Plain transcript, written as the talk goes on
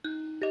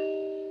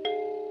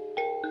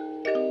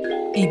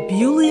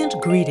Ebullient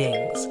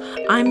greetings.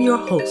 I'm your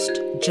host,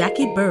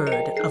 Jackie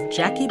Bird of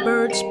Jackie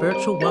Bird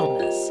Spiritual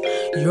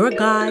Wellness, your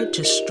guide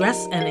to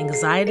stress and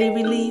anxiety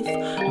relief,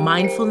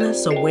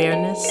 mindfulness,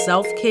 awareness,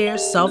 self-care,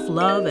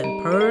 self-love,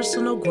 and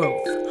personal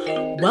growth.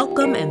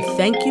 Welcome and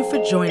thank you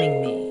for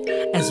joining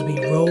me as we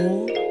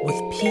roll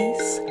with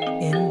peace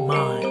in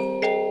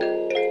mind.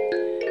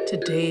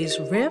 Today's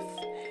riff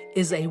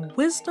is a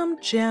Wisdom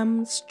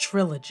Gems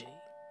trilogy.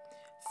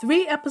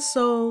 3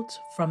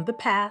 episodes from the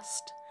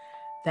past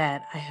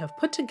that I have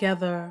put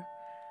together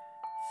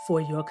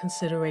for your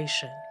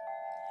consideration.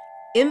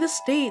 In the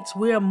States,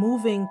 we are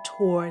moving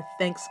toward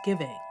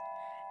Thanksgiving.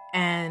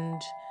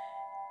 And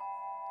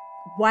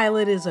while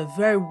it is a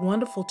very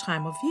wonderful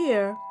time of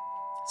year,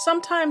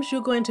 sometimes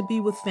you're going to be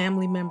with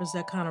family members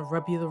that kind of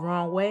rub you the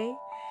wrong way.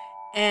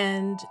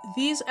 And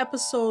these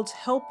episodes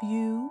help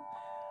you,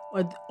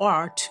 or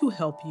are to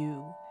help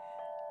you,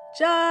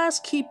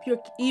 just keep your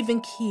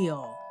even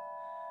keel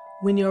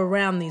when you're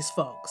around these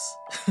folks.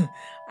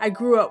 I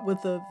grew up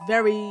with a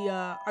very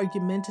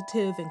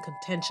argumentative and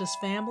contentious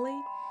family,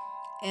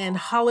 and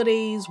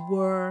holidays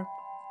were,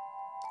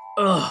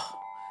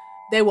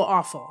 they were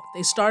awful.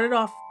 They started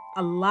off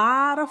a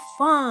lot of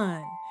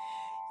fun,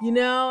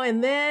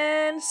 and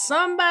then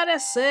somebody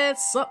said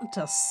something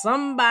to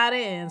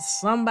somebody and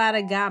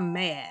somebody got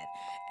mad.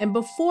 And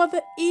before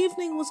the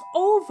evening was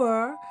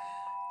over,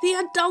 the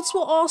adults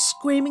were all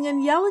screaming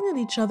and yelling at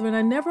each other, and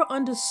I never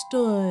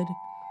understood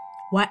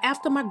why,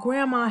 after my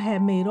grandma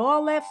had made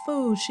all that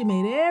food, she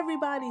made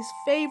everybody's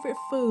favorite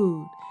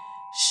food,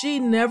 she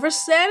never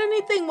said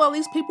anything while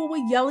these people were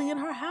yelling in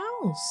her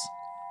house.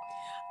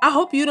 I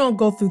hope you don't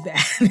go through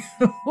that.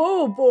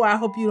 Oh boy, I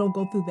hope you don't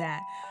go through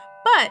that.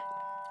 But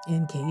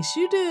in case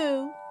you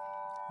do,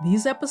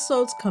 these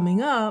episodes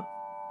coming up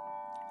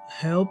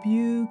help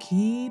you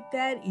keep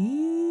that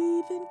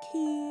even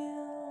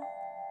keel.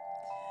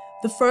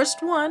 The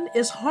first one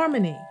is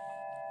Harmony.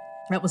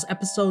 That was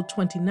episode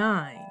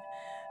 29.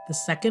 The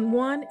second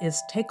one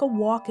is Take a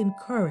Walk in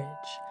Courage,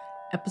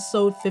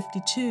 episode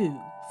 52,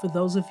 for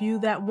those of you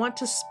that want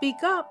to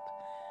speak up,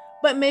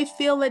 but may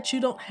feel that you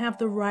don't have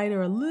the right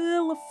or a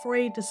little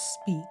afraid to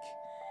speak.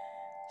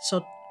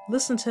 So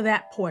listen to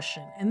that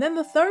portion. And then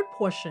the third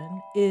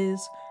portion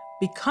is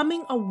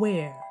Becoming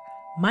Aware,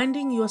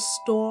 Minding Your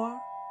Store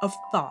of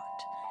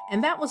Thought.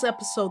 And that was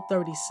episode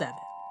 37.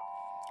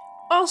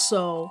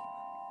 Also,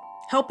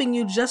 helping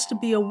you just to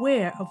be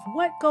aware of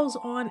what goes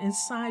on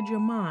inside your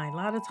mind. A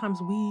lot of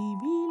times we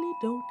really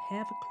don't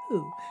have a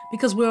clue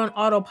because we're on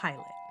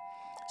autopilot.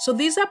 So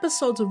these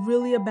episodes are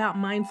really about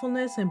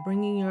mindfulness and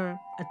bringing your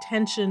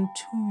attention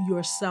to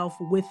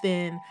yourself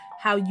within,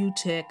 how you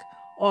tick,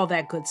 all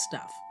that good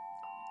stuff.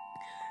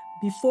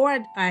 Before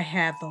I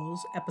have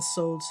those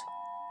episodes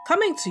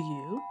coming to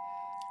you,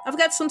 I've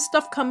got some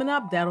stuff coming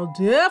up that'll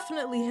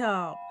definitely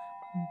help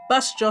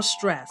bust your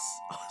stress,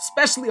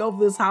 especially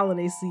over this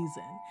holiday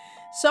season.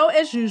 So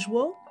as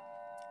usual,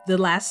 the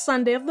last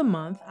Sunday of the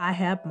month, I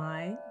have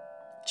my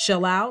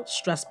Chill Out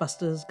Stress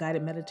Busters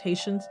guided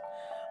meditations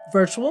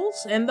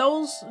virtuals. And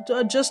those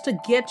are just to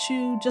get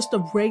you just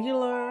a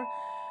regular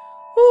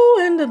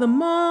end of the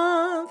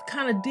month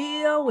kind of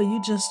deal where you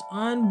just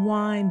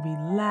unwind,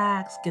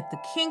 relax, get the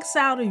kinks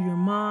out of your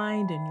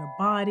mind and your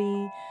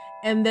body.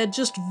 And they're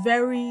just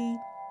very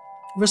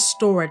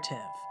restorative.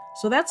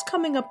 So that's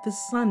coming up this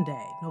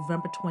Sunday,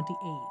 November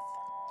 28th.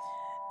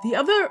 The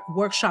other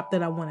workshop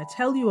that I want to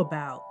tell you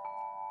about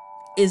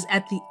is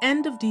at the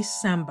end of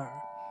December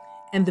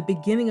and the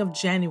beginning of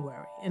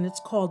January, and it's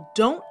called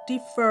Don't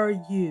Defer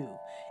You.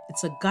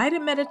 It's a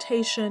guided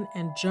meditation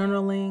and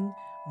journaling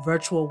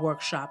virtual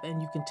workshop,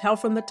 and you can tell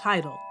from the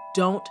title,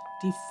 Don't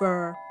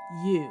Defer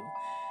You.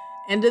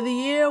 End of the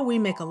year, we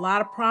make a lot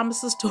of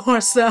promises to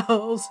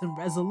ourselves and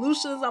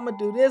resolutions. I'm going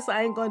to do this,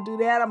 I ain't going to do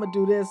that, I'm going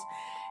to do this,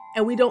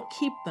 and we don't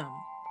keep them.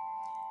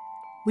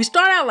 We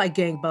start out like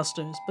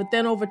gangbusters, but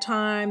then over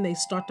time, they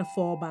start to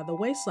fall by the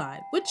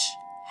wayside, which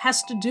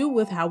has to do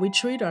with how we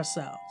treat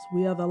ourselves.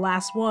 We are the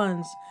last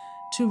ones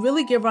to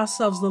really give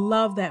ourselves the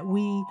love that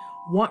we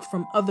want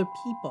from other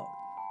people.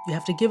 You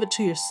have to give it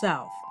to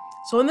yourself.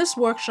 So in this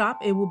workshop,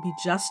 it will be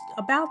just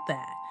about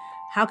that.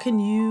 How can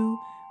you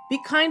be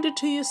kinder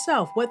to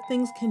yourself? What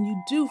things can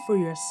you do for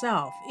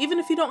yourself? Even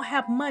if you don't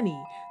have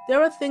money,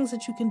 there are things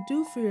that you can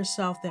do for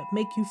yourself that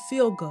make you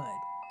feel good.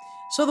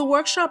 So the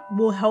workshop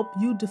will help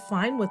you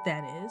define what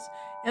that is.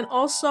 And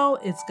also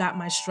it's got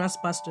my Stress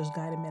Busters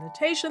guided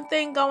meditation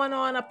thing going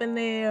on up in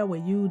there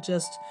where you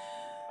just,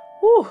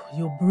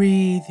 you'll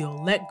breathe,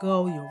 you'll let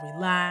go, you'll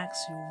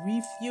relax, you'll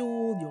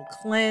refuel, you'll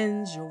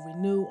cleanse, you'll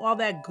renew, all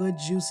that good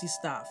juicy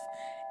stuff.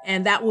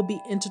 And that will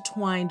be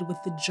intertwined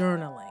with the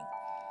journaling.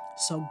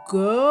 So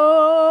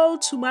go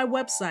to my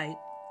website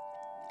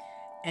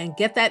and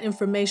get that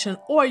information,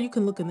 or you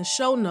can look in the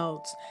show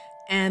notes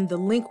and the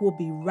link will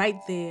be right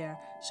there.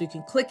 So you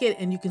can click it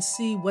and you can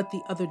see what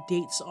the other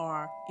dates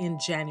are in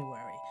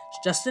January. It's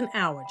just an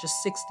hour,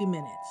 just 60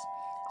 minutes.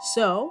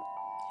 So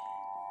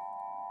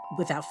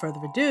without further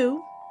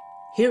ado,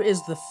 here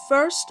is the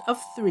first of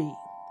 3,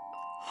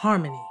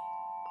 Harmony.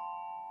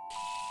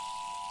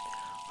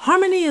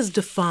 Harmony is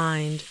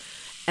defined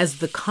as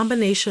the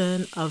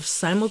combination of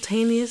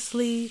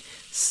simultaneously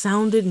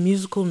sounded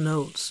musical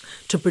notes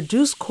to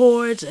produce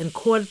chords and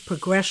chord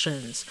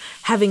progressions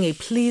having a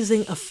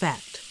pleasing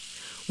effect.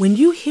 When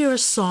you hear a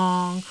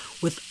song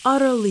with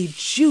utterly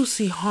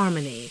juicy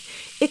harmony,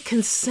 it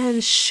can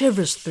send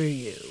shivers through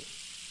you.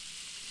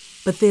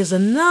 But there's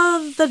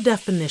another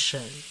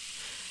definition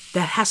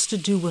that has to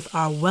do with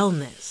our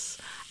wellness,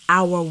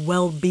 our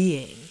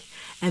well-being,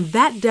 and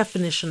that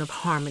definition of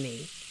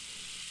harmony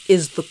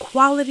is the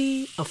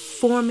quality of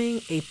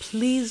forming a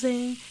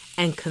pleasing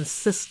and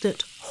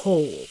consistent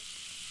whole.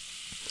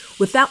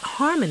 Without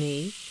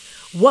harmony,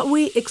 what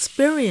we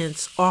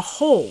experience are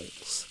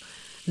holes,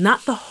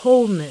 not the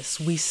wholeness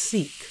we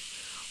seek.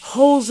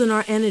 Holes in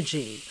our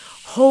energy,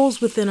 holes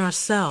within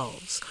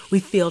ourselves. We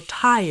feel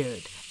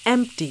tired,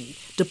 empty,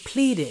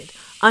 depleted,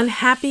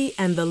 unhappy,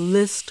 and the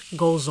list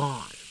goes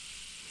on.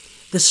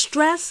 The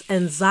stress,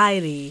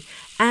 anxiety,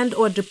 and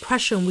or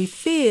depression we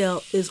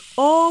feel is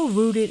all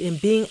rooted in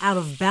being out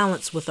of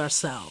balance with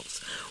ourselves,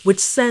 which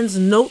sends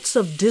notes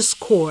of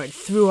discord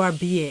through our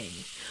being.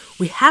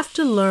 We have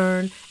to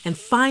learn and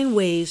find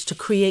ways to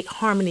create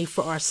harmony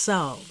for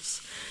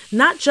ourselves,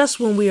 not just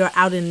when we are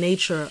out in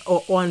nature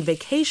or on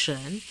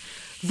vacation.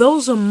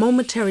 Those are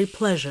momentary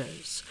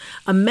pleasures.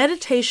 A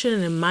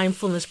meditation and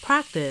mindfulness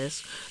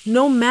practice,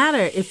 no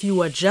matter if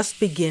you are just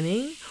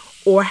beginning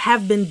or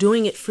have been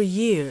doing it for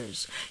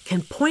years,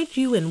 can point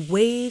you in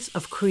ways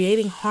of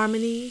creating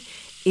harmony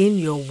in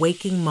your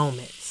waking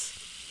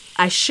moments.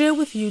 I share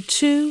with you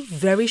 2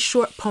 very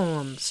short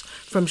poems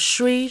from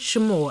Sri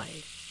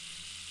Chinmoy.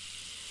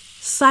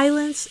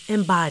 Silence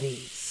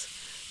embodies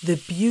the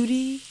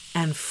beauty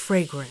and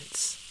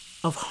fragrance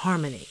of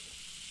harmony.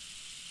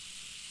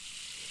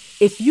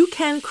 If you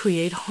can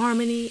create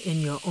harmony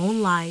in your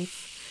own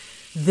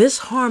life, this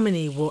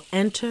harmony will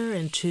enter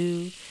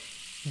into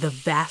the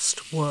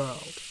vast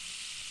world.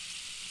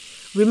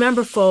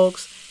 Remember,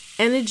 folks,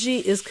 energy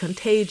is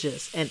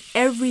contagious and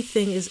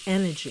everything is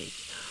energy.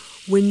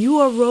 When you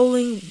are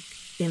rolling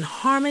in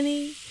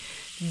harmony,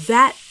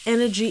 that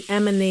energy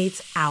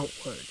emanates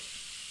outward.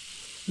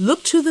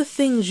 Look to the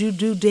things you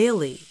do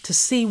daily to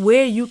see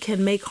where you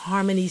can make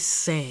harmony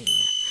sing.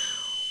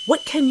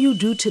 What can you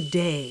do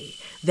today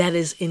that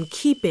is in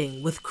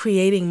keeping with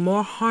creating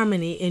more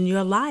harmony in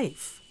your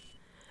life?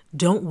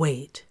 Don't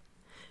wait.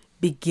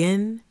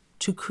 Begin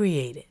to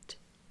create it.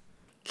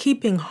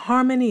 Keeping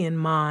harmony in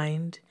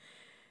mind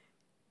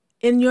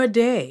in your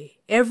day,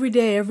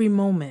 every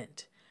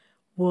moment,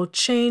 will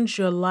change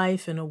your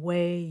life in a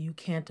way you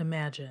can't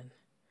imagine.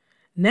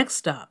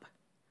 Next up,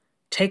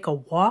 take a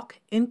walk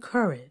in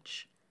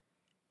courage.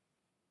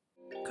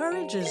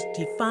 Courage is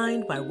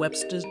defined by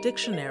Webster's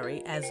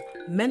Dictionary as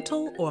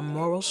mental or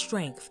moral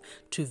strength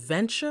to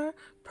venture,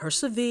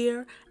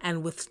 persevere,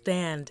 and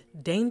withstand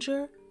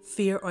danger,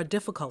 fear, or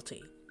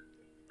difficulty.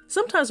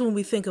 Sometimes when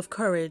we think of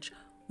courage,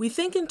 we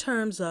think in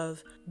terms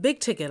of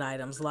big-ticket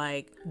items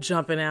like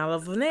jumping out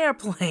of an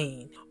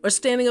airplane or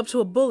standing up to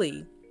a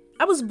bully.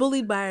 I was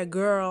bullied by a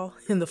girl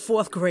in the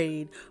 4th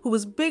grade who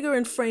was bigger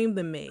in frame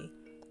than me.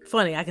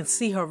 Funny, I can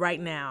see her right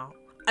now.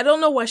 I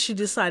don't know why she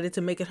decided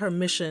to make it her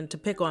mission to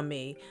pick on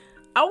me.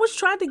 I always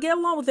tried to get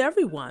along with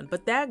everyone,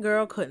 but that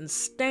girl couldn't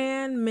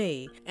stand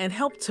me and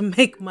helped to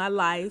make my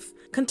life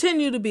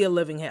continue to be a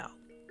living hell.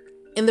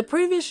 In the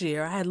previous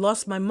year, I had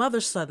lost my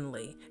mother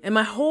suddenly, and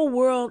my whole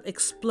world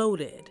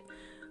exploded.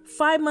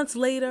 5 months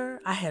later,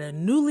 I had a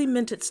newly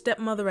minted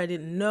stepmother I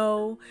didn't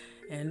know,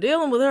 and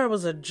dealing with her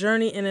was a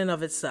journey in and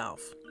of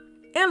itself.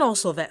 And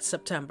also that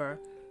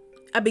September,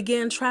 I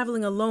began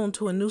traveling alone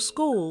to a new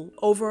school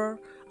over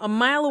a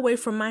mile away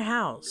from my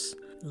house.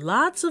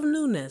 Lots of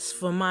newness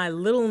for my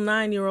little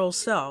 9-year-old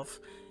self,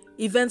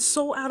 events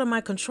so out of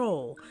my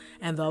control,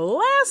 and the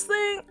last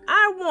thing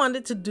I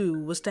wanted to do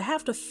was to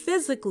have to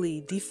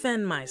physically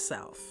defend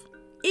myself.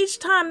 Each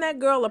time that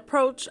girl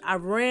approached, I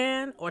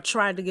ran or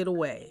tried to get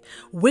away,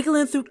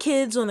 wiggling through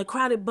kids on the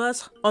crowded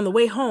bus on the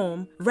way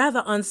home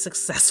rather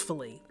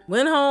unsuccessfully.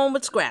 Went home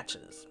with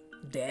scratches.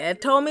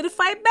 Dad told me to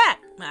fight back.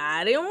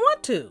 I didn't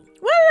want to.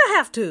 Why did I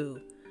have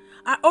to?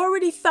 I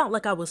already felt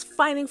like I was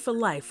fighting for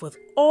life with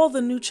all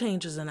the new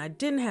changes and I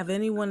didn't have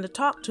anyone to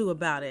talk to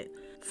about it.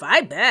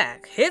 Fight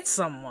back? Hit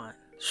someone?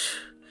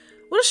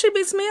 What if she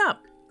beats me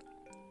up?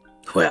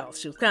 Well,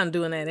 she was kind of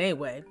doing that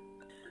anyway.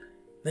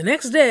 The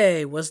next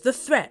day was the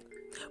threat.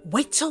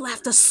 Wait till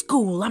after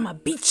school, I'ma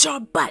beat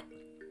your butt.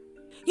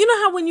 You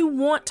know how when you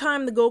want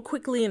time to go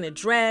quickly and it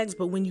drags,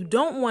 but when you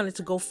don't want it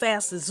to go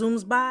fast, it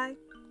zooms by?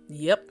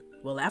 Yep.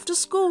 Well, after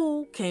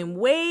school came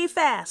way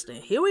fast,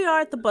 and here we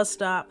are at the bus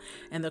stop,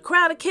 and the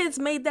crowd of kids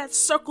made that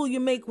circle you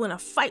make when a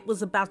fight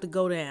was about to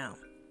go down.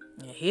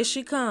 And here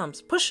she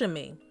comes, pushing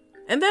me.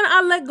 And then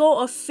I let go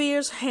of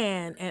fear's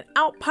hand, and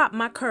out popped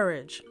my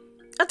courage.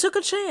 I took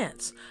a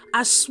chance.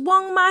 I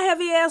swung my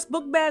heavy-ass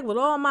book bag with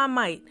all my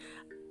might.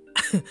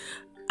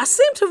 I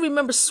seem to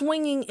remember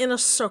swinging in a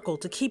circle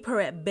to keep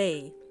her at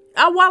bay,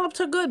 I walloped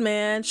her good,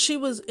 man. She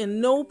was in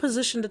no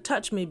position to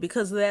touch me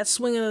because of that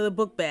swinging of the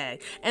book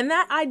bag. And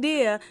that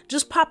idea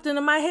just popped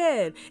into my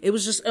head. It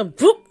was just a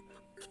book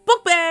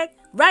bag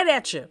right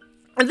at you.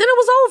 And then it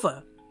was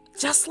over.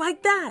 Just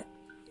like that.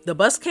 The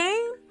bus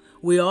came.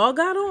 We all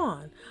got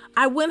on.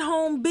 I went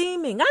home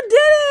beaming. I did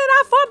it.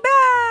 I fought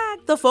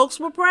back. The folks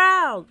were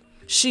proud.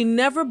 She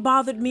never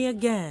bothered me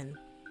again.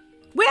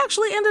 We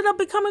actually ended up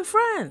becoming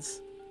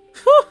friends.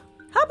 Whew,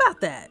 how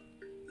about that?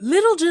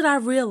 Little did I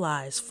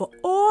realize, for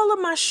all of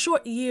my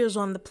short years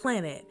on the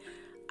planet,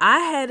 I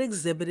had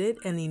exhibited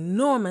an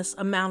enormous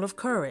amount of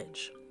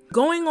courage.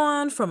 Going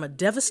on from a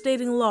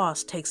devastating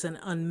loss takes an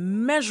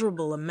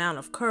unmeasurable amount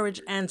of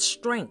courage and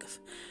strength,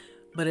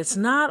 but it's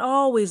not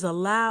always a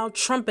loud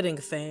trumpeting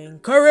thing.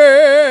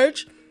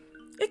 Courage!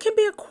 It can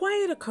be a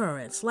quiet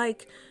occurrence,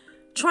 like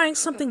trying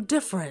something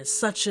different,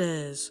 such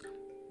as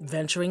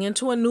venturing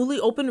into a newly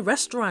opened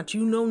restaurant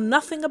you know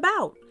nothing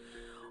about,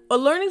 or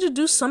learning to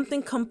do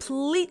something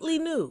completely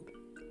new.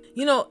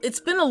 You know, it's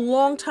been a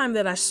long time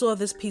that I saw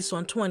this piece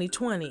on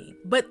 2020,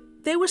 but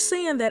they were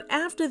saying that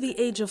after the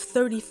age of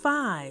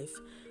 35,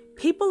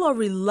 people are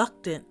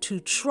reluctant to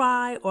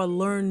try or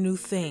learn new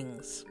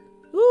things.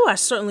 Ooh, I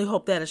certainly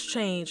hope that has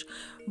changed.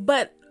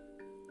 But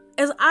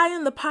as I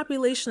and the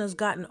population has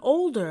gotten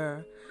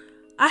older,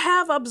 I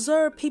have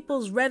observed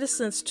people's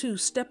reticence to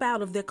step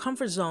out of their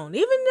comfort zone,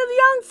 even the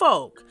young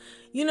folk.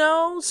 You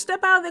know,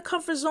 step out of their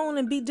comfort zone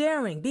and be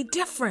daring, be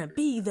different,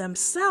 be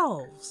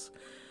themselves.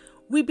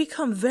 We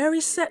become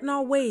very set in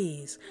our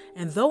ways,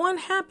 and though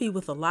unhappy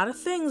with a lot of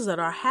things that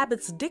our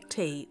habits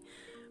dictate,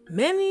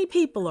 many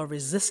people are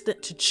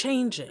resistant to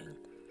changing.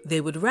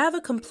 They would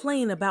rather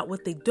complain about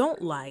what they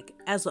don't like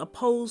as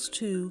opposed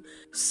to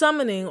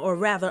summoning, or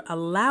rather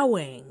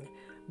allowing,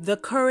 the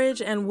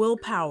courage and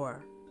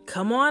willpower.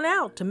 Come on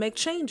out to make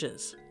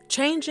changes.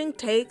 Changing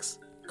takes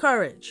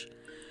courage.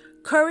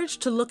 Courage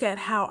to look at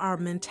how our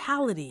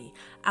mentality,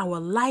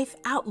 our life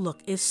outlook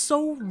is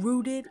so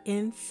rooted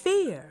in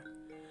fear.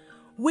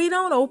 We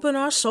don't open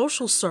our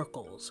social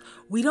circles.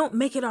 We don't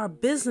make it our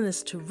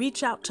business to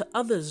reach out to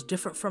others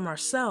different from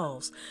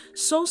ourselves.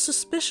 So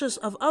suspicious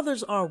of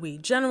others are we,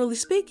 generally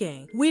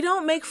speaking. We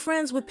don't make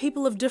friends with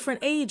people of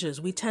different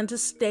ages. We tend to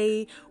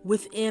stay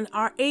within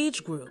our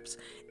age groups.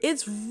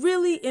 It's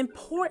really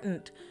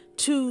important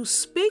to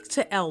speak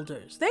to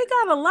elders. They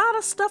got a lot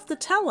of stuff to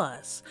tell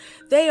us.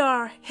 They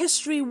are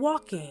history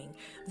walking.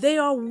 They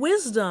are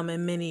wisdom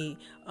in many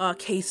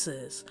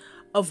cases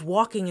of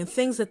walking, and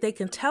things that they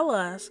can tell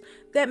us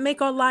that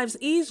make our lives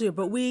easier.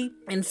 But we,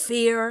 in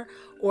fear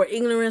or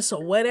ignorance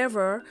or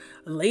whatever,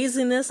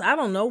 laziness, I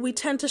don't know, we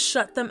tend to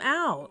shut them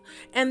out.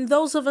 And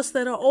those of us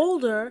that are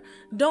older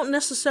don't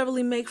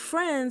necessarily make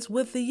friends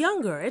with the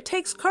younger. It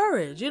takes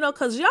courage, you know,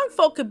 because young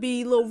folk could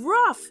be a little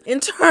rough in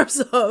terms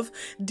of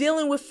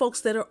dealing with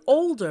folks that are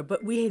older,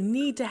 but we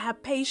need to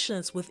have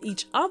patience with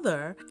each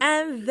other,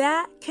 and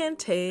that can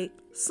take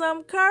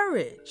some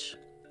courage.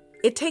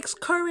 It takes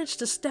courage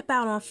to step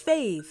out on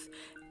faith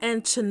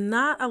and to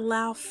not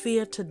allow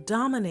fear to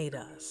dominate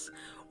us.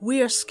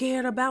 We are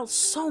scared about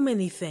so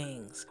many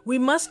things. We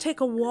must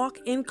take a walk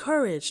in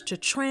courage to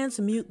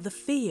transmute the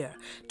fear,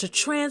 to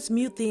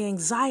transmute the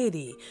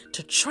anxiety,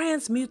 to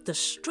transmute the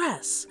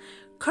stress.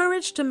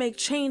 Courage to make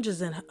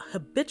changes in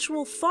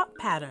habitual thought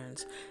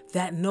patterns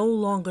that no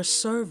longer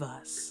serve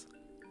us.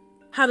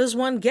 How does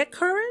one get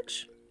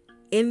courage?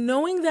 In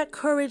knowing that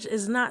courage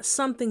is not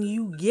something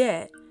you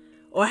get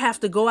or have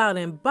to go out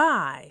and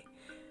buy,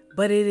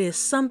 but it is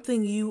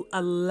something you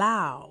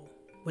allow,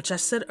 which I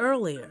said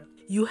earlier.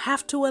 You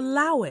have to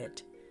allow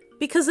it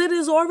because it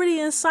is already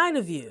inside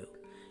of you.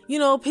 You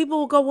know, people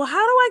will go, well,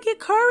 how do I get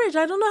courage?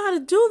 I don't know how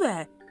to do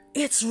that.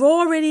 It's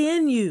already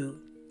in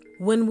you.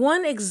 When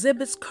one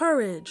exhibits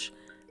courage,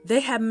 they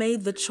have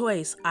made the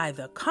choice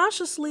either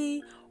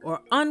consciously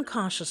or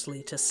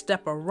unconsciously to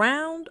step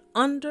around,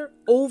 under,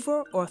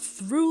 over, or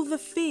through the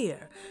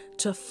fear,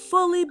 to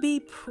fully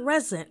be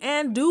present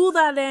and do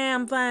the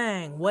damn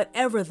thing,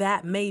 whatever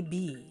that may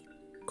be.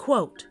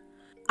 Quote,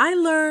 I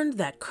learned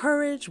that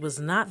courage was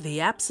not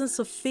the absence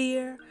of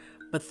fear,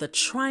 but the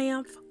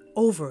triumph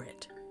over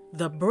it.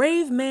 The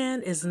brave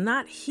man is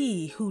not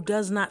he who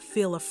does not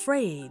feel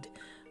afraid,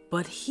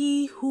 but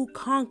he who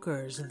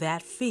conquers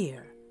that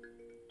fear.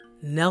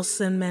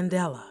 Nelson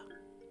Mandela.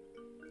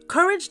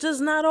 Courage does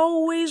not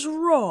always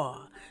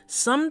roar.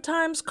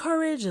 Sometimes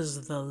courage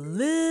is the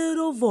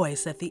little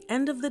voice at the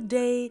end of the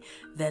day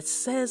that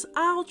says,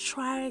 I'll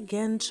try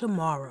again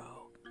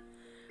tomorrow.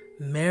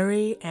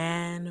 Mary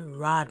Ann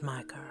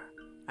Rodmaker.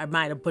 I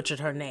might have butchered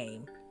her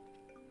name.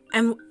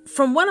 And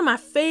from one of my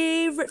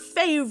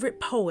favorite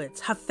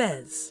poets,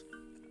 Hafez.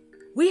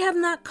 We have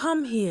not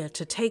come here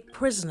to take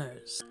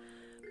prisoners,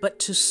 but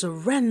to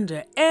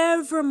surrender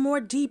ever more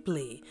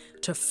deeply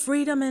to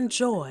freedom and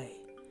joy.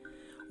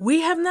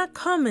 We have not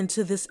come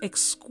into this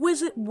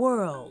exquisite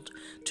world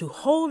to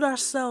hold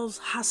ourselves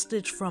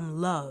hostage from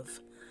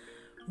love.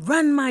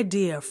 Run, my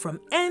dear, from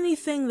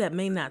anything that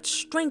may not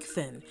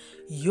strengthen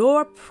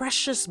your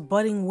precious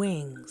budding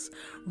wings.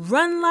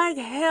 Run like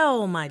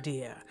hell, my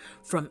dear,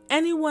 from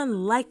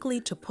anyone likely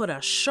to put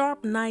a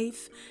sharp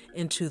knife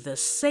into the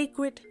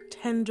sacred,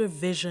 tender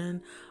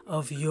vision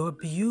of your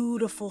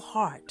beautiful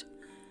heart.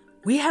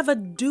 We have a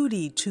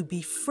duty to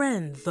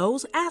befriend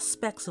those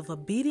aspects of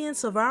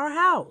obedience of our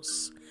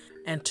house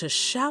and to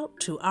shout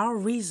to our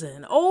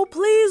reason, oh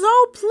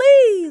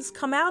please,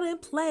 come out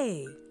and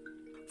play.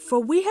 For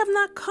we have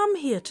not come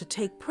here to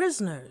take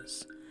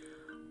prisoners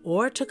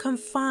or to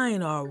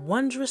confine our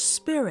wondrous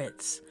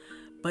spirits,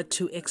 but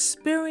to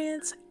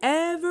experience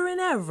ever and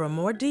ever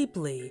more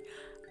deeply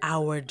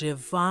our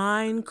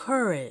divine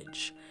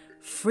courage,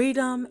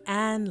 freedom,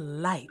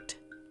 and light.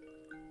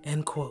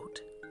 End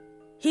quote.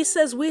 He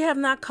says we have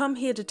not come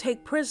here to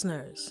take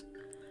prisoners.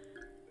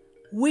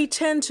 We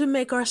tend to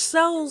make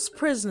ourselves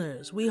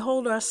prisoners. We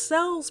hold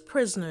ourselves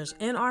prisoners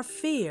in our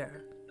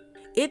fear.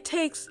 It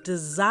takes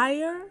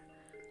desire,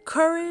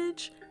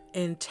 courage,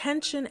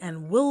 intention,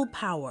 and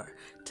willpower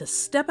to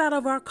step out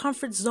of our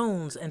comfort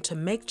zones and to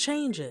make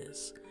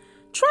changes.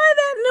 Try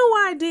that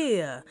new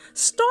idea.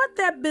 Start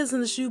that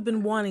business you've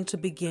been wanting to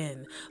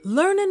begin.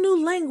 Learn a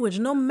new language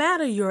no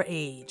matter your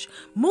age.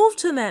 Move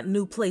to that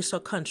new place or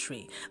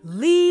country.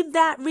 Leave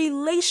that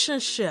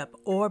relationship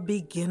or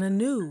begin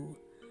anew.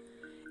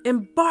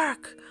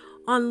 Embark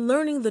on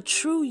learning the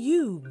true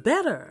you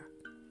better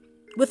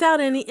without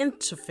any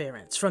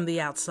interference from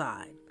the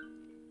outside.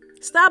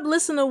 Stop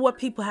listening to what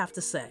people have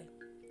to say.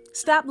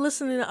 Stop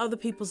listening to other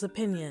people's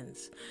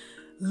opinions.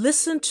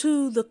 Listen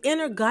to the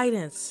inner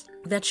guidance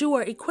that you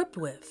are equipped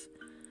with.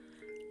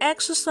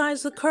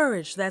 Exercise the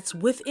courage that's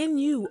within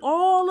you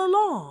all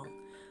along.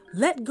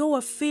 Let go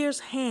of fear's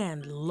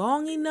hand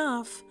long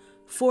enough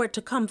for it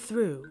to come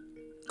through.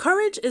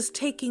 Courage is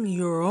taking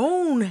your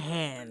own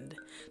hand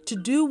to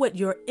do what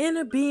your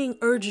inner being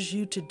urges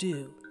you to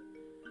do.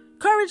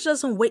 Courage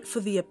doesn't wait for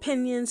the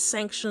opinions,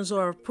 sanctions,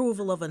 or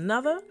approval of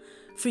another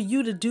for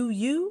you to do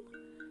you.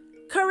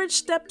 Courage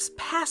steps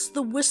past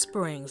the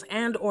whisperings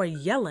and or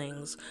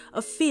yellings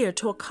of fear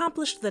to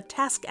accomplish the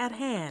task at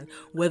hand,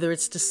 whether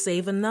it's to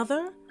save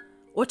another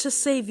or to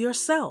save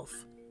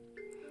yourself.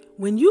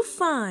 When you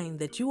find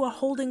that you are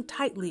holding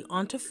tightly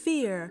onto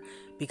fear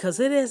because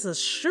it has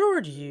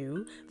assured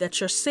you that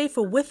you're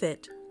safer with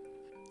it,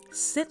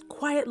 sit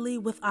quietly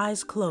with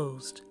eyes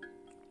closed.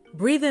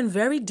 Breathe in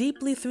very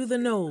deeply through the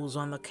nose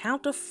on the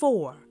count of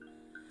 4.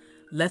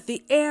 Let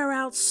the air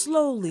out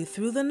slowly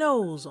through the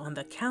nose on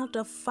the count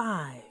of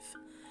 5.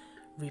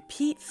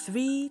 Repeat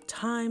 3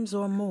 times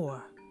or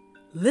more.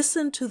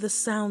 Listen to the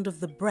sound of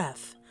the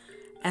breath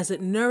as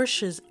it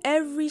nourishes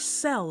every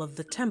cell of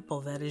the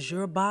temple that is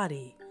your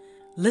body.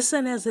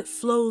 Listen as it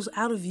flows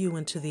out of you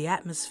into the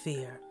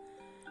atmosphere.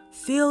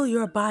 Feel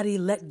your body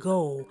let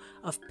go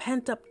of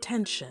pent-up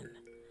tension.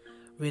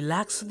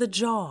 Relax the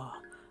jaw,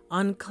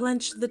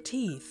 unclench the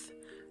teeth,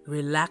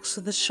 relax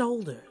the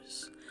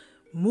shoulders.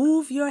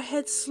 Move your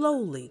head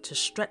slowly to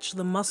stretch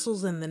the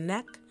muscles in the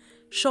neck,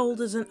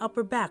 shoulders, and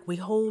upper back. We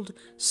hold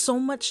so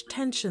much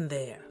tension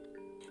there.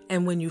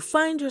 And when you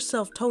find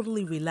yourself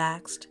totally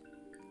relaxed,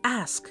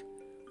 ask,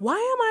 why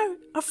am I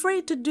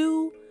afraid to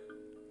do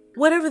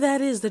whatever that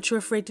is that you're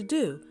afraid to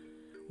do?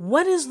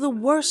 What is the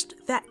worst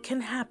that can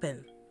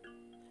happen?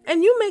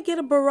 And you may get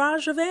a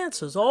barrage of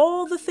answers,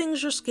 all the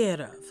things you're scared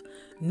of.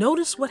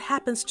 Notice what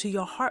happens to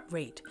your heart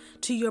rate,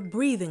 to your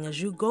breathing as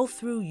you go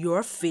through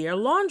your fear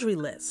laundry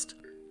list.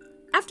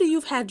 After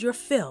you've had your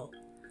fill,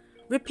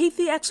 repeat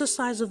the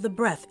exercise of the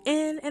breath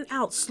in and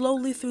out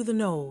slowly through the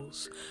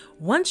nose.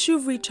 Once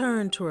you've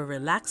returned to a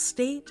relaxed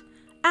state,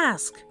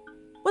 ask,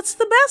 what's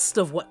the best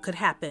of what could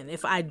happen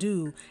if I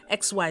do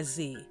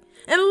XYZ?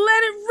 And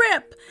let it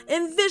rip.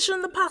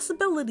 Envision the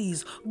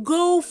possibilities.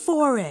 Go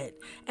for it.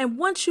 And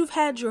once you've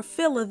had your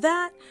fill of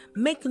that,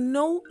 make a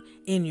note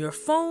in your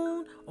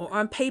phone or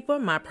on paper,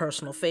 my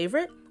personal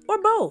favorite, or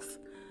both.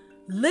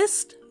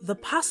 List the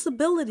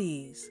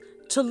possibilities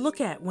to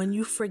look at when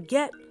you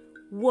forget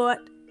what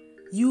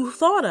you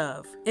thought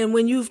of and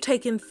when you've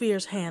taken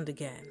fear's hand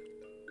again.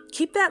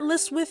 Keep that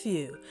list with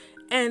you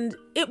and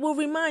it will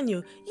remind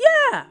you,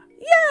 yeah,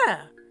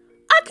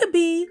 I could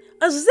be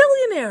a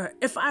zillionaire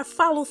if I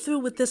follow through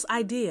with this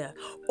idea.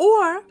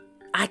 Or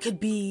I could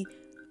be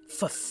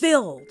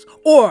fulfilled.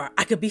 Or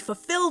I could be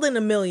fulfilled in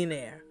a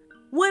millionaire.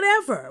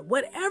 Whatever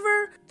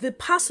the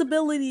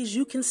possibilities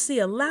you can see,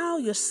 allow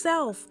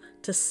yourself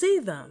to see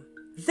them.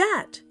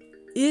 That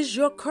is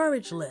your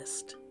courage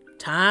list.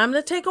 Time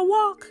to take a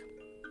walk.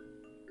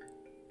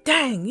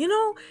 Dang,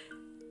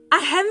 I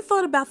hadn't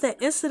thought about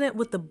that incident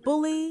with the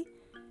bully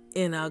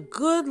in a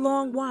good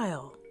long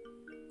while.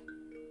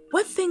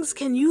 What things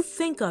can you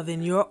think of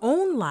in your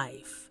own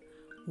life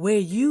where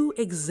you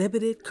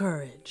exhibited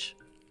courage?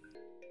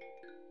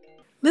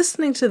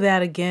 Listening to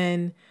that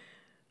again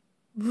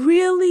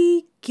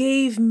really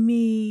gave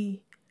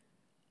me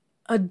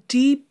a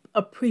deep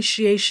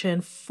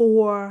appreciation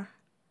for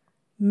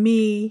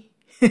me,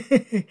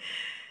 that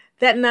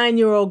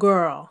 9-year-old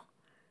girl.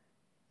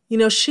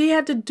 She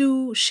had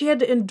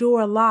to endure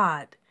a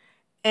lot.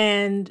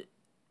 And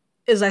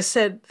as I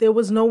said, there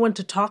was no one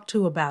to talk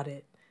to about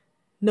it.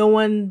 No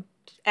one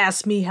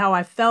asked me how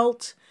I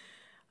felt.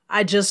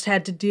 I just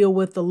had to deal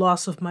with the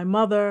loss of my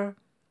mother,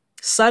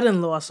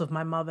 sudden loss of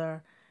my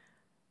mother,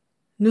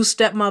 new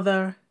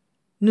stepmother,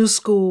 new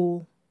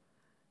school,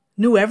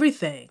 new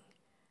everything.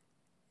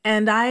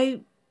 And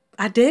I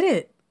did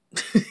it.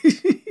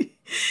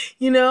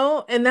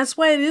 And that's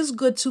why it is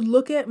good to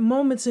look at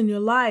moments in your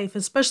life,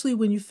 especially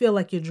when you feel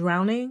like you're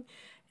drowning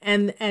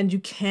and you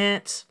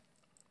can't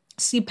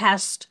see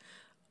past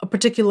a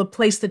particular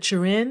place that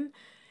you're in.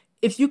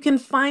 If you can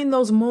find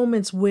those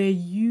moments where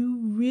you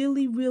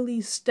really,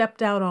 really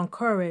stepped out on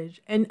courage,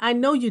 and I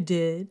know you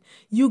did,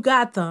 you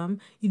got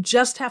them. You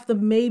just have to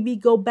maybe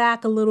go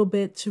back a little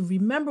bit to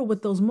remember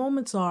what those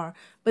moments are.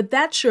 But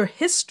that's your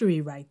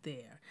history right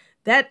there.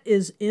 That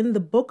is in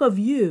the book of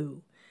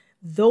you.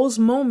 Those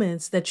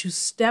moments that you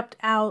stepped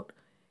out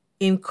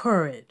in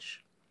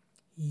courage.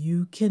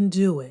 You can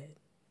do it.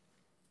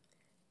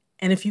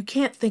 And if you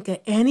can't think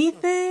of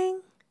anything,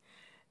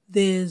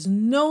 there's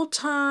no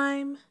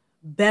time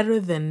better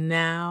than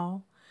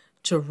now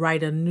to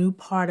write a new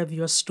part of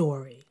your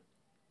story.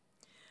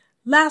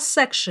 Last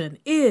section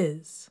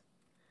is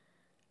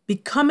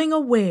becoming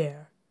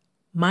aware,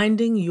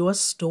 minding your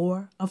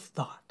store of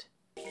thought.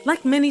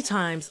 Like many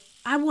times,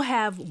 I will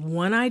have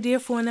one idea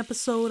for an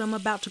episode I'm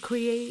about to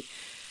create,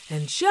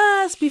 and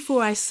just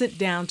before I sit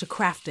down to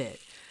craft it,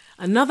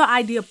 another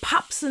idea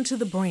pops into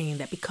the brain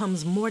that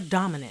becomes more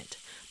dominant,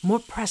 more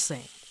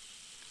pressing.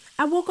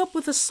 I woke up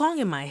with a song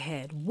in my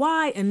head.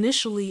 Why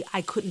initially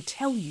I couldn't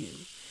tell you.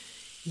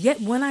 Yet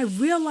when I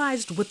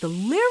realized what the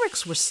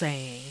lyrics were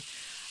saying,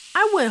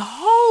 I went,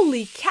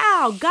 holy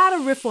cow, gotta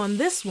riff on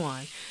this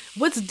one.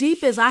 What's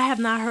deep is I have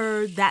not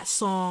heard that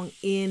song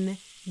in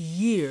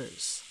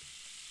years.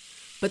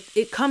 But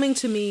it coming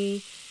to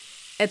me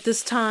at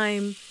this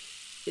time,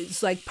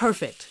 it's like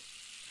perfect.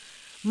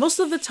 Most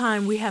of the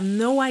time, we have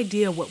no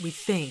idea what we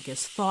think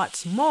as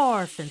thoughts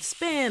morph and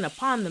spin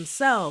upon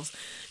themselves,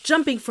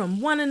 jumping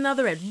from one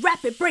another at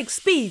rapid break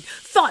speed.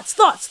 Thoughts,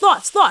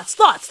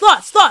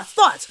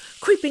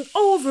 creeping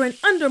over and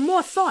under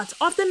more thoughts,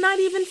 often not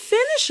even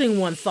finishing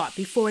one thought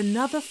before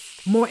another,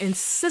 more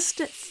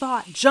insistent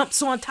thought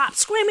jumps on top,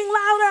 screaming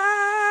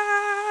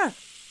louder.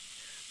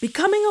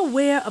 Becoming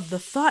aware of the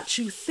thoughts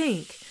you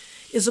think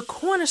is a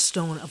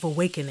cornerstone of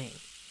awakening,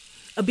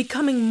 of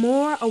becoming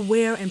more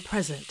aware and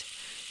present.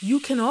 You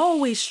can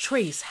always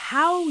trace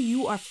how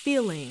you are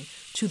feeling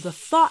to the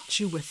thoughts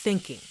you were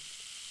thinking.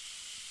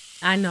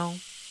 I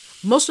know,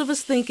 most of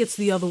us think it's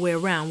the other way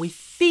around. We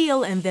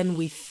feel and then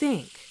we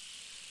think.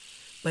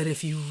 But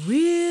if you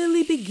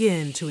really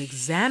begin to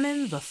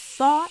examine the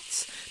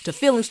thoughts to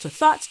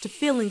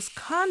feelings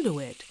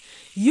conduit,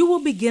 you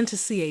will begin to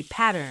see a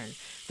pattern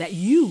that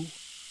you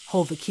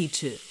hold the key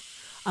to.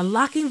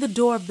 Unlocking the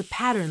door of the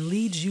pattern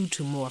leads you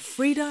to more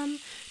freedom,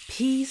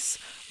 peace,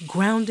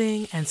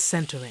 grounding, and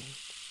centering.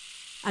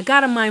 I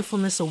got a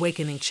mindfulness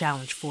awakening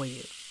challenge for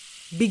you.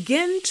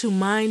 Begin to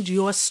mind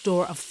your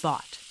store of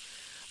thought.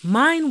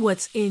 Mind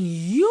what's in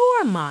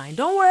your mind.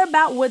 Don't worry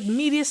about what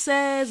media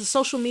says,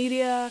 social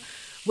media,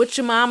 what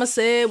your mama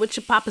said, what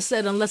your papa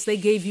said, unless they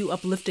gave you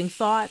uplifting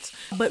thoughts.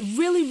 But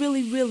really,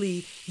 really,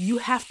 really, you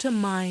have to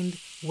mind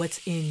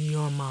what's in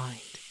your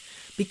mind.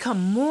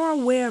 Become more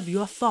aware of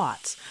your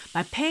thoughts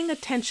by paying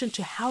attention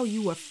to how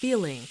you are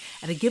feeling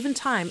at a given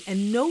time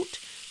and note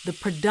the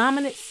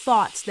predominant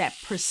thoughts that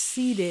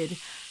preceded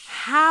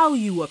how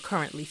you are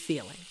currently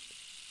feeling.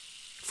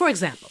 For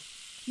example,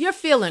 you're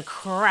feeling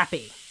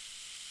crappy.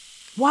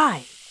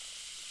 Why?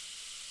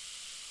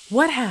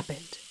 What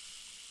happened?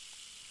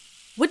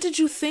 What did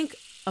you think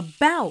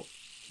about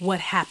what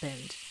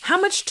happened? How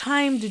much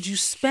time did you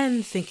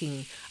spend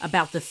thinking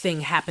about the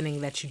thing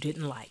happening that you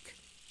didn't like?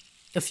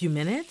 A few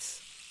minutes?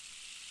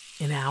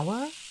 An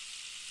hour?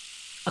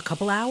 A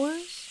couple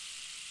hours?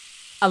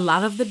 A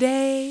lot of the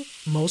day?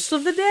 Most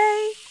of the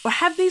day? Or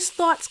have these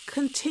thoughts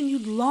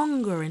continued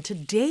longer into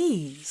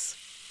days?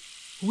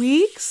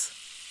 Weeks?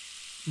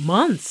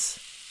 Months?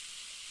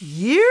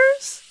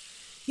 Years?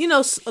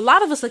 A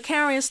lot of us are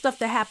carrying stuff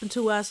that happened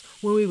to us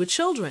when we were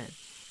children.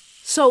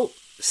 So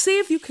see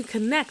if you can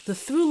connect the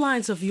through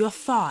lines of your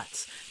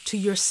thoughts to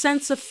your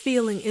sense of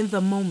feeling in the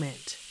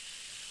moment.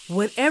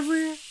 Whatever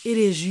it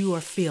is you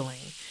are feeling.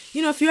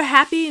 If you're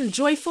happy and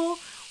joyful,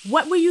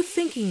 what were you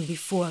thinking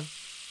before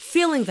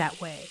feeling that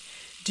way?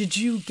 Did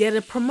you get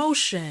a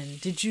promotion?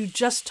 Did you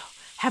just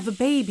have a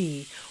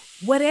baby?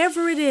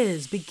 Whatever it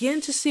is,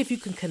 begin to see if you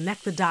can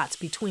connect the dots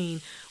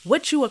between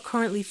what you are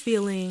currently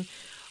feeling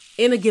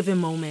in a given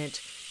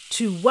moment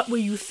to what were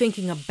you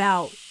thinking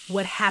about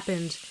what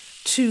happened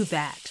to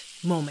that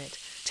moment.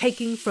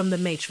 Taking from the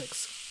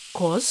Matrix.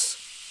 Cause,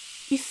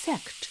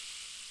 effect.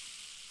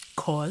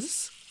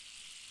 Cause,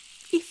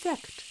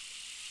 effect.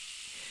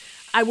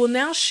 I will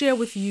now share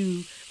with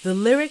you the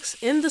lyrics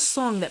in the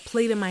song that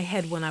played in my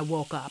head when I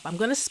woke up. I'm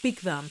going to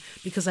speak them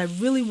because I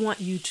really want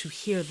you to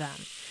hear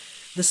them.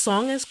 The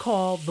song is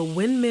called The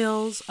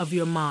Windmills of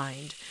Your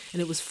Mind, and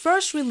it was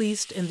first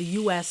released in the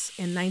U.S.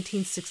 in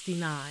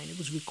 1969. It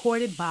was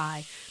recorded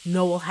by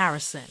Noel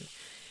Harrison.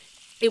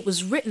 It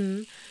was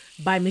written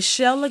by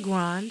Michel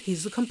Legrand,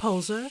 he's the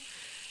composer,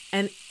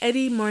 and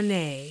Eddie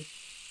Marnay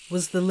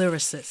was the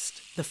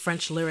lyricist, the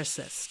French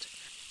lyricist.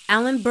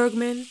 Alan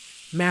Bergman,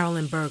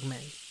 Marilyn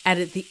Bergman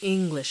added the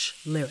English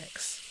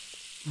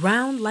lyrics.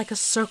 Round like a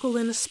circle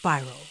in a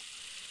spiral,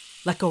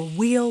 like a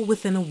wheel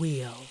within a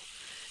wheel,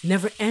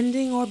 never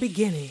ending or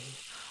beginning,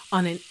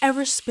 on an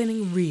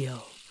ever-spinning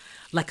reel,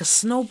 like a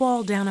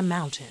snowball down a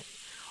mountain,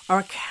 or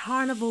a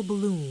carnival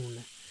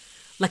balloon,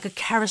 like a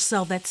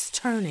carousel that's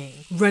turning,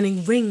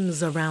 running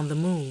rings around the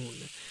moon,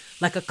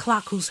 like a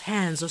clock whose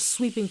hands are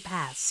sweeping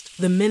past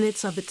the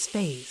minutes of its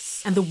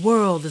face, and the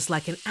world is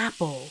like an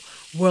apple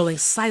whirling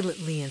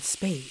silently in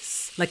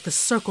space, like the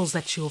circles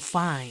that you'll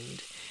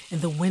find in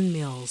the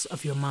windmills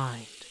of your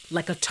mind,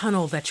 like a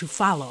tunnel that you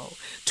follow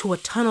to a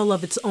tunnel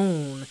of its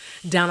own,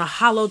 down a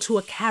hollow to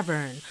a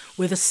cavern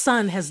where the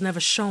sun has never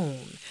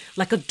shone,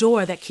 like a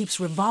door that keeps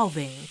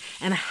revolving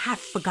and a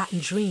half-forgotten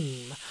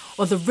dream,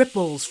 or the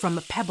ripples from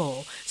a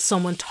pebble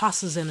someone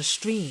tosses in a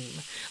stream,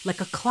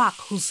 like a clock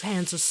whose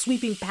hands are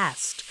sweeping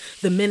past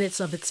the minutes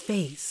of its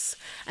face,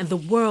 and the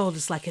world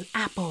is like an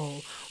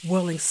apple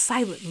whirling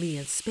silently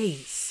in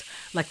space,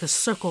 like the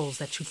circles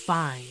that you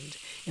find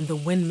in the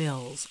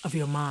windmills of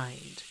your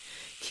mind.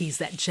 Keys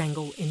that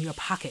jangle in your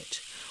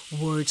pocket,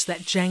 words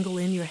that jangle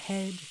in your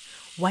head.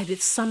 Why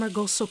did summer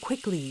go so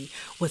quickly?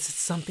 Was it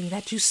something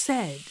that you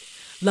said?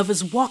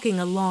 Lovers walking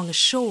along a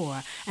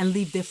shore and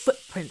leave their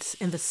footprints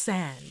in the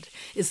sand.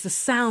 Is the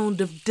sound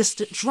of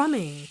distant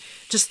drumming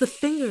just the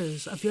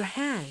fingers of your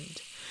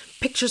hand?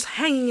 Pictures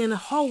hanging in a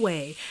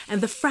hallway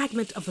and the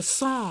fragment of a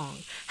song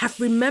have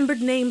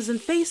remembered names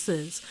and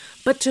faces,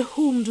 but to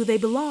whom do they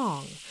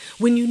belong?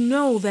 When you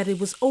know that it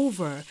was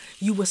over,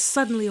 you were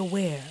suddenly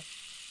aware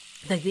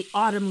that the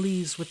autumn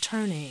leaves were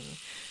turning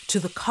to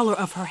the color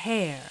of her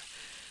hair,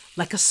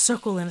 like a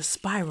circle in a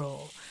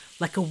spiral,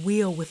 like a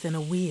wheel within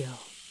a wheel,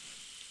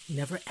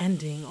 never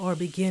ending or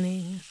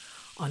beginning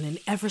on an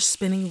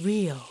ever-spinning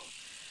reel,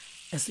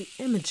 as the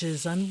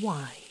images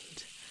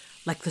unwind,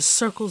 like the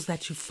circles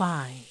that you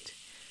find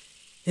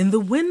in the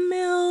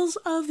windmills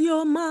of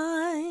your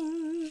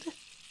mind.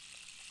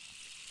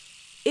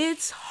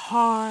 It's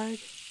hard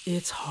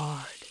as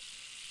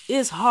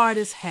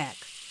heck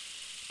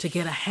to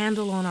get a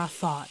handle on our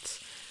thoughts,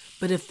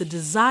 but if the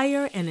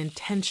desire and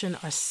intention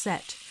are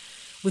set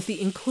with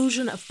the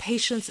inclusion of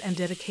patience and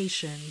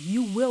dedication,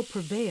 you will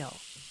prevail.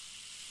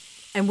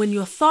 And when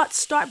your thoughts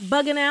start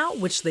bugging out,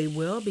 which they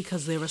will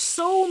because there are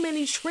so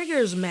many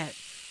triggers met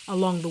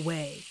along the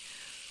way,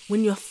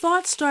 when your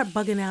thoughts start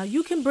bugging out,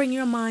 you can bring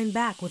your mind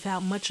back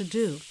without much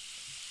ado.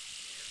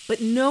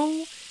 But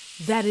know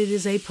that it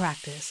is a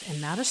practice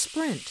and not a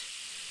sprint,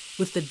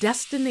 with the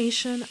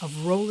destination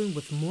of rolling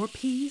with more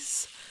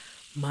peace,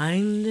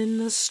 minding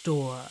the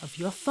store of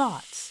your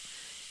thoughts.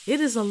 It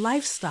is a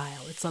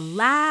lifestyle. It's a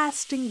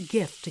lasting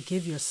gift to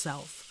give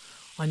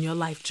yourself on your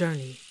life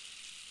journey.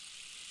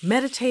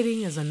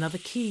 Meditating is another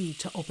key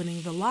to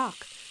opening the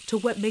lock to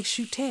what makes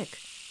you tick.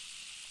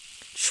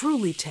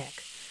 Truly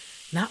tick.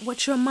 Not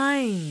what your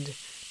mind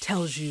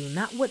tells you,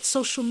 not what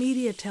social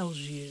media tells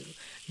you,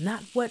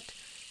 not what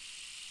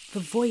the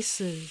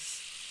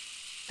voices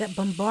that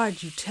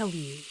bombard you tell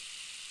you.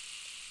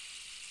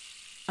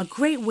 A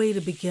great way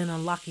to begin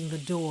unlocking the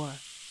door,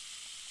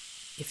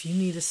 if you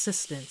need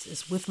assistance,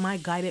 is with my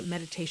guided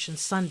meditation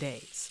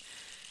Sundays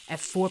at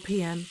 4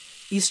 p.m.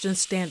 Eastern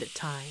Standard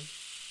Time.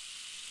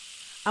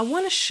 I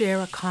want to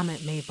share a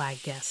comment made by a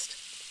guest.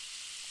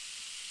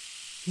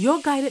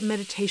 Your guided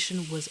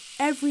meditation was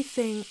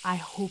everything I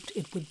hoped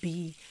it would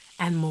be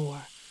and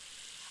more.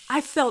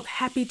 I felt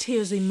happy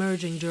tears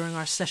emerging during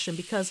our session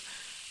because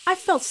I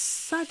felt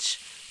such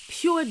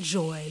pure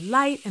joy,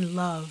 light, and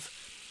love.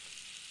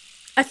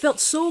 I felt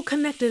so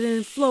connected and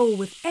in flow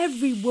with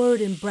every word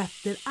and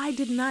breath that I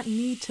did not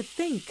need to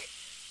think.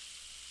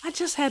 I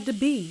just had to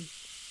be.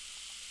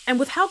 And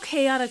with how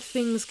chaotic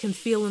things can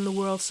feel in the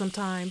world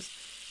sometimes,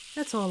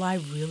 that's all I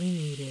really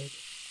needed,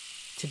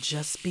 to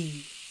just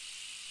be.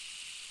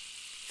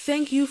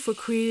 Thank you for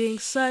creating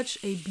such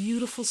a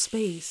beautiful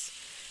space,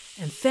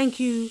 and thank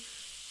you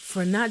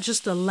for not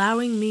just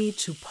allowing me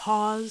to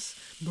pause,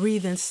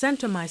 breathe, and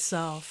center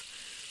myself,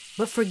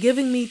 but for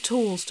giving me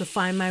tools to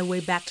find my way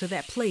back to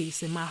that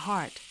place in my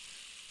heart.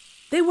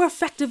 They were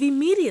effective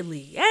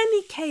immediately.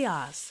 Any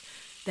chaos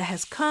that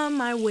has come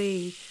my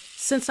way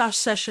since our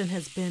session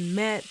has been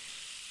met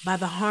by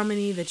the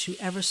harmony that you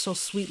ever so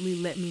sweetly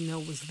let me know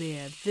was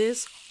there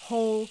this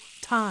whole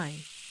time.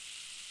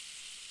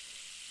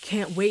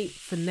 Can't wait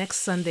for next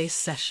Sunday's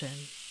session.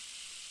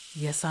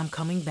 Yes, I'm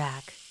coming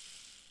back.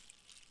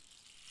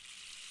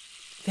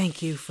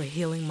 Thank you for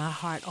healing my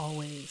heart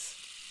always.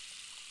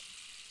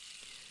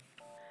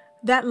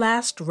 That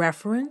last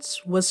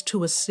reference was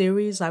to a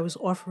series I was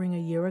offering a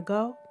year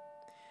ago.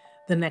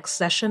 The next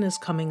session is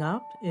coming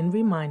up, in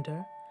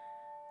reminder,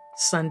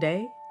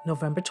 Sunday,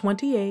 November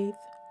 28th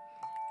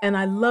And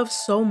I love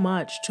so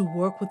much to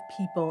work with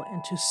people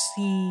and to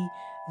see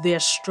their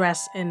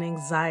stress and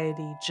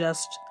anxiety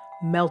just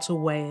melt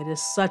away. It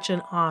is such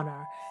an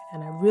honor.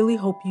 And I really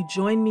hope you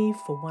join me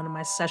for one of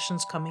my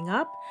sessions coming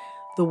up.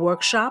 The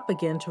workshop,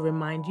 again, to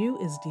remind you,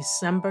 is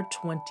December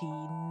 20.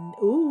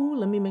 Ooh,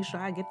 let me make sure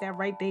I get that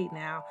right date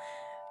now.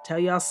 Tell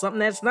y'all something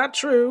that's not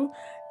true.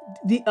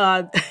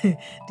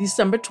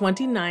 December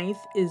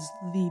 29th is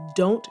the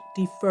Don't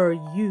Defer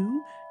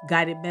You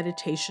guided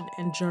meditation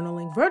and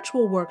journaling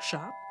virtual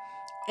workshop.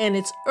 And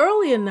it's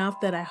early enough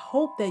that I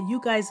hope that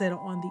you guys that are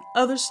on the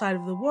other side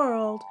of the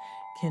world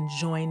can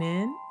join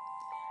in.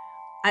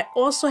 I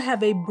also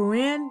have a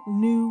brand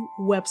new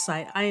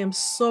website. I am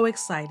so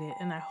excited,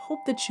 and I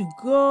hope that you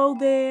go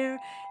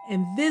there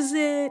and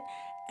visit.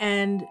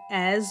 And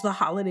as the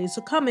holidays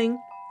are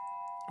coming,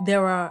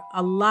 there are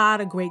a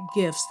lot of great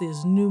gifts.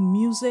 There's new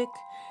music,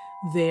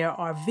 there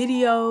are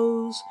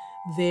videos,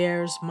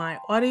 there's my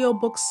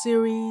audiobook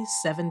series,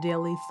 7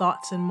 Daily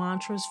Thoughts and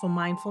Mantras for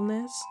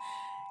Mindfulness.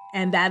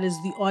 And that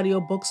is the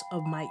audiobooks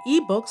of my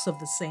ebooks of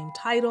the same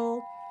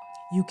title.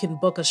 You can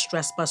book a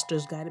Stress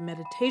Busters guided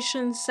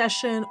meditation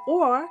session,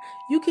 or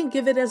you can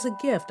give it as a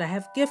gift. I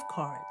have gift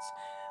cards.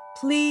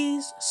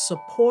 Please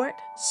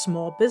support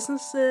small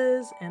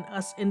businesses and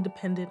us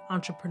independent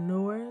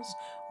entrepreneurs.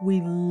 We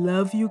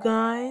love you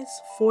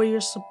guys for your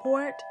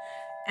support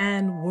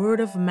and word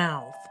of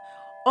mouth.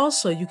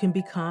 Also, you can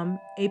become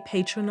a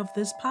patron of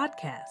this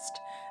podcast.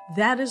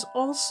 That is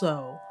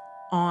also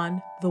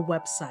on the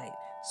website.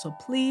 So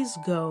please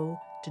go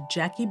to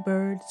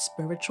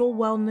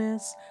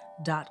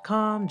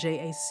JackieBirdSpiritualWellness.com,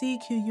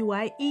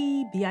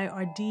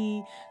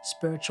 JackieBird,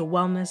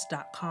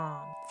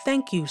 spiritualwellness.com.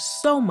 Thank you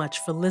so much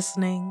for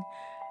listening,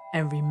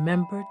 and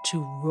remember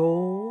to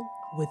roll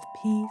with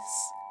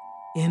peace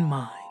in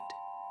mind.